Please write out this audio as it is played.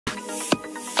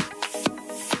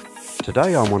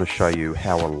Today I want to show you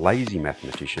how a lazy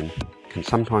mathematician can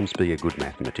sometimes be a good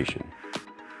mathematician.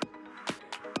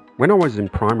 When I was in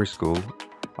primary school,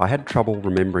 I had trouble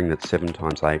remembering that 7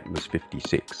 times 8 was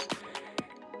 56.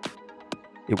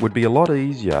 It would be a lot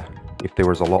easier if there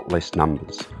was a lot less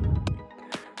numbers.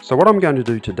 So what I'm going to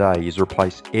do today is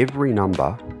replace every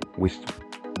number with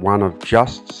one of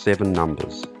just 7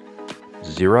 numbers.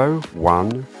 0,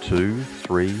 1, 2,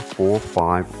 3, 4,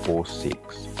 5, or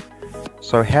 6.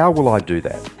 So how will I do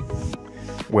that?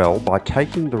 Well, by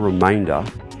taking the remainder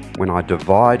when I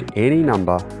divide any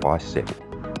number by 7.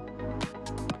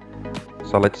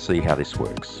 So let's see how this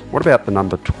works. What about the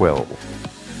number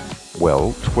 12?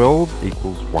 Well, 12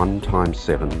 equals 1 times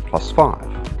 7 plus 5.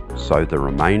 So the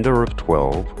remainder of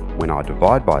 12 when I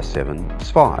divide by 7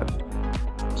 is 5.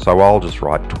 So I'll just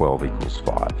write 12 equals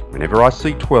 5. Whenever I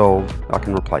see 12, I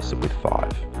can replace it with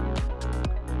 5.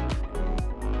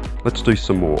 Let's do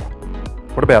some more.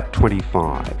 What about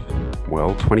 25?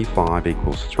 Well, 25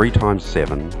 equals 3 times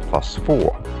 7 plus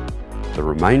 4. The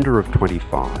remainder of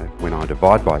 25 when I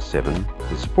divide by 7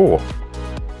 is 4.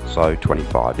 So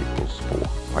 25 equals 4.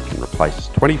 I can replace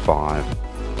 25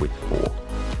 with 4.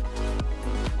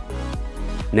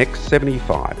 Next,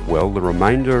 75. Well, the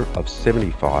remainder of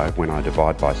 75 when I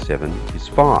divide by 7 is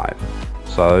 5.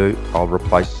 So I'll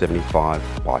replace 75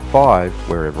 by 5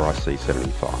 wherever I see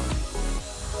 75.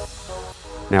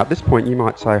 Now at this point you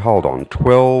might say, hold on,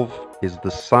 12 is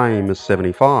the same as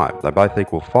 75. They both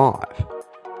equal 5.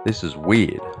 This is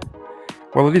weird.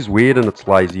 Well, it is weird and it's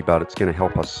lazy, but it's going to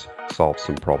help us solve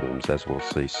some problems, as we'll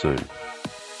see soon.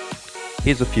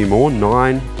 Here's a few more.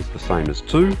 9 is the same as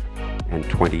 2, and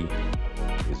 20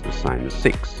 is the same as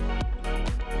 6.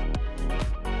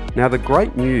 Now the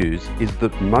great news is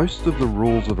that most of the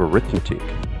rules of arithmetic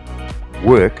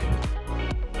work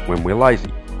when we're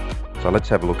lazy. So let's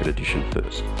have a look at addition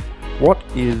first. What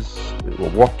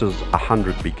does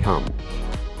 100 become?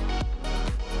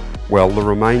 Well, the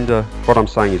remainder, what I'm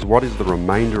saying is, what is the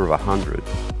remainder of 100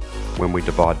 when we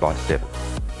divide by 7?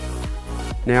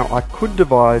 Now, I could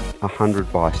divide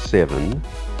 100 by 7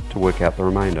 to work out the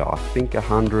remainder. I think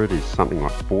 100 is something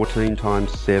like 14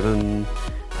 times 7,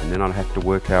 and then I'd have to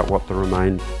work out what the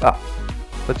remainder...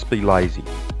 let's be lazy.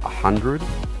 100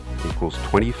 equals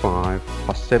 25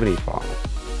 plus 75.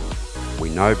 We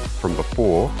know from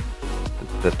before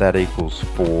that that equals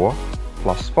 4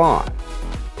 plus 5.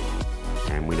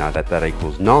 And we know that that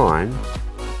equals 9,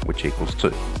 which equals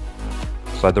 2.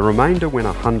 So the remainder when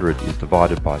 100 is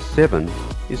divided by 7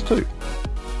 is 2.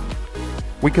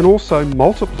 We can also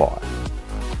multiply.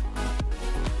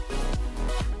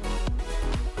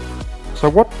 So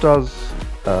what does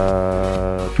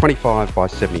 25 by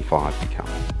 75 become?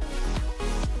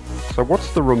 So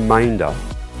what's the remainder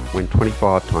when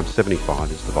 25 times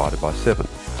 75 is divided by 7?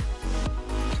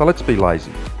 So let's be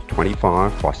lazy.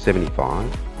 25 by 75.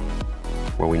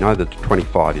 Well, we know that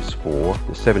 25 is 4,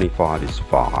 the 75 is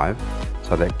 5,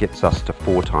 so that gets us to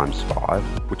 4 times 5,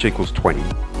 which equals 20,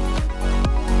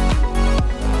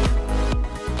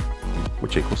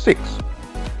 which equals 6.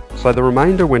 So the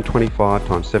remainder when 25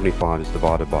 times 75 is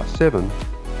divided by 7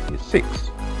 is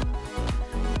 6.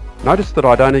 Notice that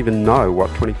I don't even know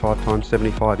what 25 times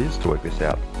 75 is to work this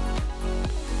out.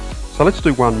 So let's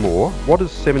do one more. What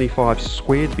does 75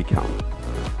 squared become?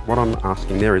 What I'm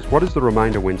asking there is, what is the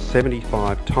remainder when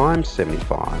 75 times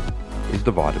 75 is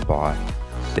divided by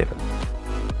 7?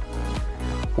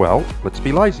 Well, let's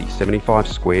be lazy. 75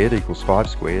 squared equals 5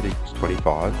 squared equals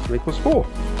 25 and equals 4.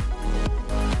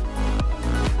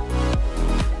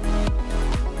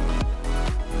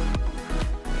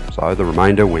 So the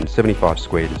remainder when 75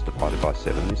 squared is divided by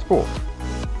 7 is 4.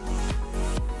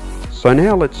 So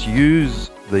now let's use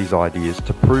these ideas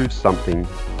to prove something,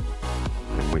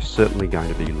 and we're certainly going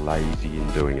to be lazy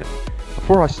in doing it.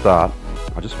 Before I start,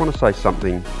 I just want to say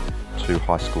something to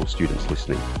high school students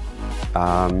listening.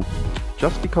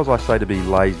 Just because I say to be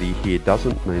lazy here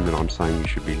doesn't mean that I'm saying you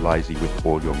should be lazy with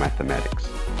all your mathematics.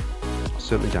 I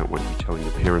certainly don't want you telling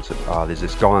your parents that, there's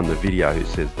this guy on the video who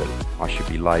says that I should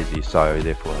be lazy, so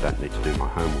therefore I don't need to do my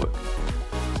homework.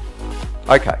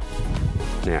 Okay,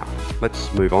 now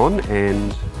let's move on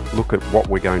and look at what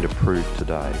we're going to prove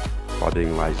today by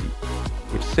being lazy.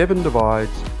 If 7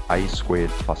 divides a squared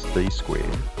plus b squared,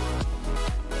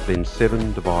 then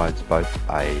 7 divides both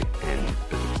a and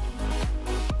b.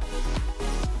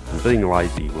 And being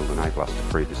lazy will enable us to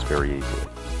prove this very easily.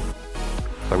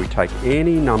 So we take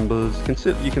any numbers,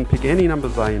 you can pick any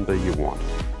numbers a and b you want.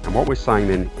 And what we're saying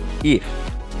then, if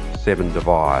 7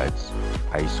 divides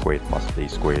a squared plus b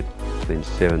squared, then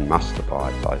 7 must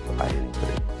divide both a and b.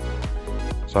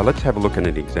 So let's have a look at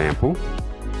an example.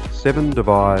 7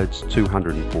 divides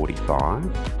 245,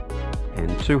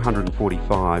 and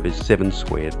 245 is 7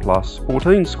 squared plus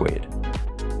 14 squared.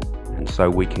 And so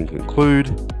we can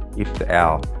conclude, if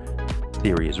our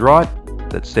theory is right,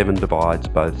 that 7 divides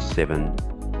both 7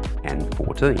 and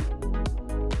 14.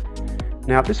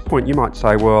 Now at this point you might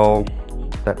say, well,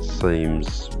 that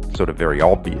seems sort of very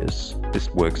obvious. This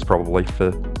works probably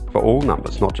for all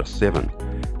numbers, not just 7.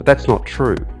 But that's not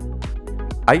true.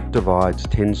 8 divides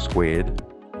 10 squared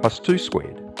plus 2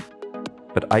 squared.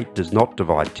 But 8 does not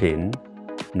divide 10,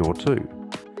 nor 2.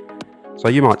 So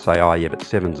you might say, oh yeah, but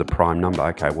 7's a prime number.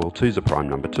 Okay, well 2's a prime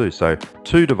number too. So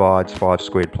 2 divides 5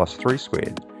 squared plus 3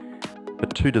 squared.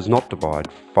 But 2 does not divide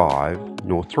 5,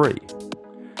 nor 3.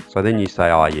 So then you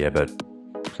say, oh yeah, but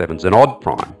 7's an odd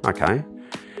prime. Okay.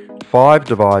 5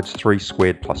 divides 3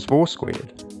 squared plus 4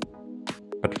 squared.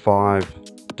 But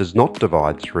 5 does not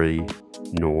divide 3,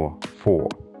 nor 4.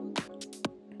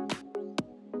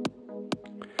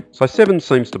 So 7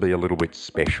 seems to be a little bit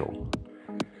special.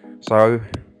 So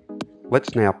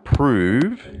let's now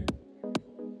prove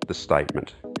the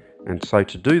statement. And so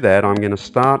to do that, I'm going to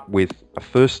start with a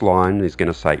first line is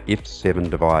going to say if 7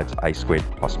 divides a squared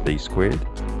plus b squared.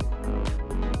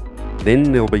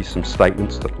 Then there'll be some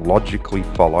statements that logically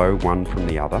follow one from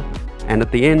the other. And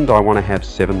at the end, I want to have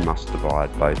 7 must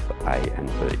divide both a and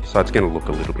b. So it's going to look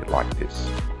a little bit like this.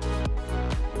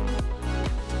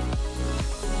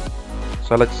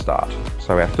 So let's start.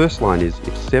 So our first line is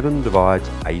if 7 divides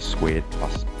a squared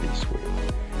plus b squared.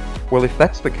 Well, if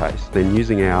that's the case, then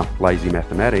using our lazy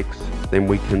mathematics, then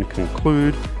we can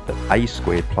conclude that a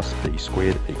squared plus b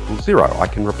squared equals 0. I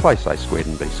can replace a squared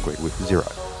and b squared with 0.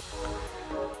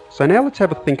 So now let's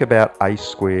have a think about a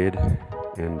squared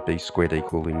and b squared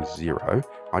equaling 0.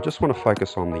 I just want to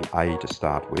focus on the a to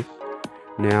start with.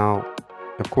 Now,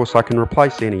 of course, I can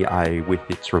replace any a with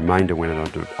its remainder when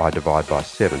I divide by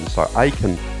 7. So a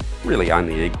can really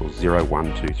only equal 0,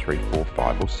 1, 2, 3, 4,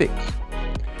 5, or 6.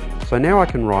 So now I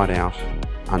can write out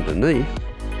underneath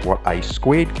what a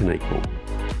squared can equal.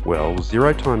 Well,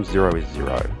 0 times 0 is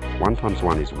 0, 1 times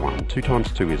 1 is 1, 2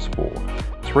 times 2 is 4,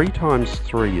 3 times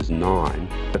 3 is 9,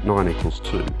 but 9 equals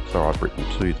 2, so I've written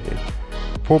 2 there.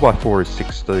 4 by 4 is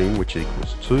 16, which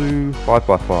equals 2, 5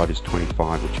 by 5 is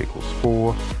 25, which equals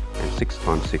 4, and 6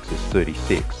 times 6 is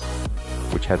 36,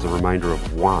 which has a remainder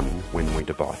of 1 when we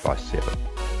divide by 7.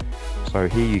 So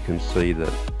here you can see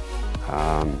that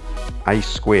a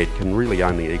squared can really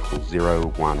only equal 0,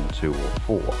 1, 2, or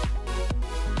 4.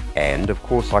 And of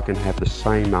course I can have the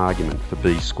same argument for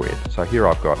b squared. So here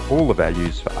I've got all the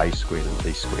values for a squared and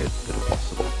b squared that are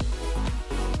possible.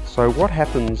 So what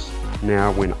happens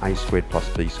now when a squared plus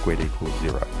b squared equals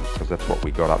 0? Because that's what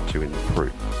we got up to in the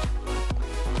proof.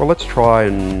 Well, let's try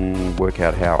and work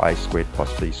out how a squared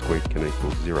plus b squared can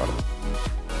equal 0.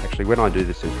 Actually, when I do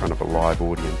this in front of a live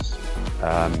audience,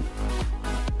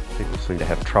 people seem to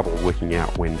have trouble working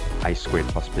out when a squared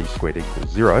plus b squared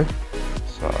equals 0.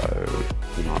 So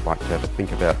you might like to have a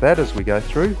think about that as we go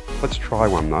through. Let's try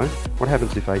one though. What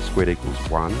happens if a squared equals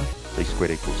 1, b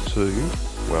squared equals 2?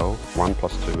 Well, 1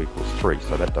 plus 2 equals 3,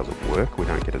 so that doesn't work. We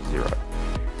don't get a 0.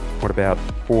 What about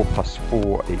 4 plus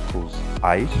 4 equals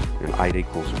 8, and 8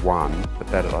 equals 1, but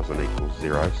that doesn't equal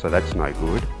 0, so that's no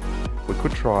good. We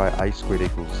could try a squared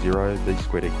equals 0, b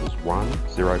squared equals 1,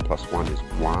 0 plus 1 is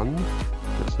 1,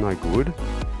 that's no good.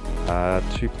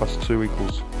 2 plus 2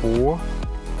 equals 4,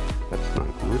 that's no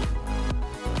good.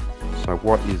 So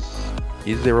what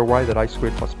is there a way that a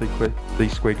squared plus b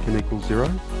squared can equal 0?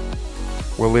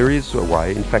 Well, there is a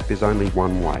way. In fact, there's only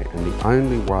one way, and the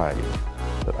only way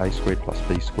that a squared plus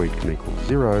b squared can equal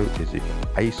 0 is if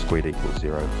a squared equals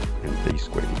 0 and b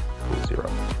squared equals 0.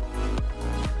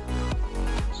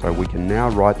 So we can now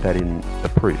write that in the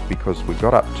proof because we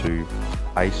got up to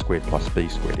a squared plus b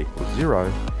squared equals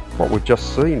 0. What we've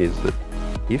just seen is that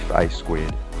if a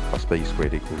squared plus b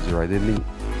squared equals 0, then the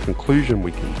conclusion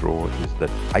we can draw is that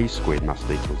a squared must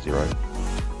equal 0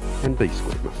 and b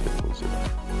squared must equal 0.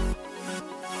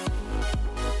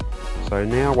 So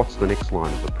now what's the next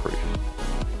line of the proof?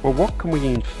 Well, what can we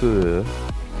infer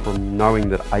from knowing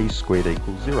that a squared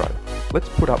equals 0? Let's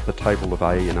put up the table of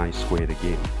a and a squared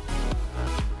again.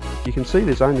 You can see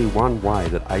there's only one way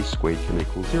that a squared can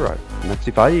equal 0, and that's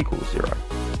if a equals 0.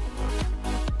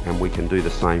 And we can do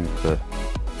the same for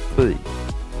b.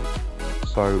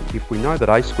 So if we know that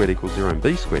a squared equals 0 and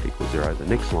b squared equals 0, the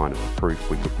next line of the proof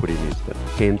we could put in is that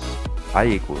hence a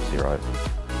equals 0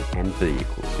 and b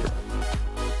equals 0.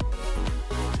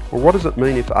 Well, what does it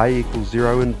mean if a equals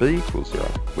 0 and b equals 0?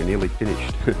 We're nearly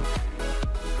finished.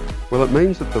 Well, it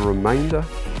means that the remainder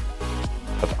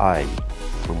of a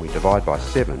when we divide by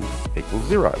 7 equals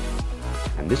 0.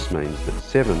 and this means that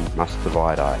 7 must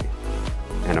divide A.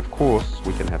 And of course,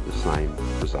 we can have the same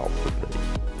result for B.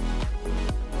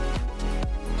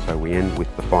 So we end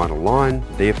with the final line,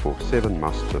 therefore 7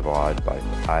 must divide both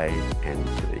A and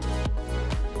B.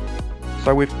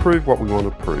 So we've proved what we want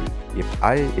to prove.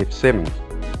 If 7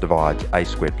 divides A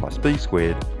squared plus B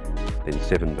squared, then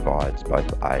 7 divides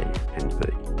both A and B.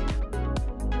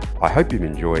 I hope you've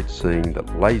enjoyed seeing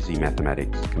that lazy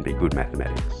mathematics can be good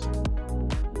mathematics.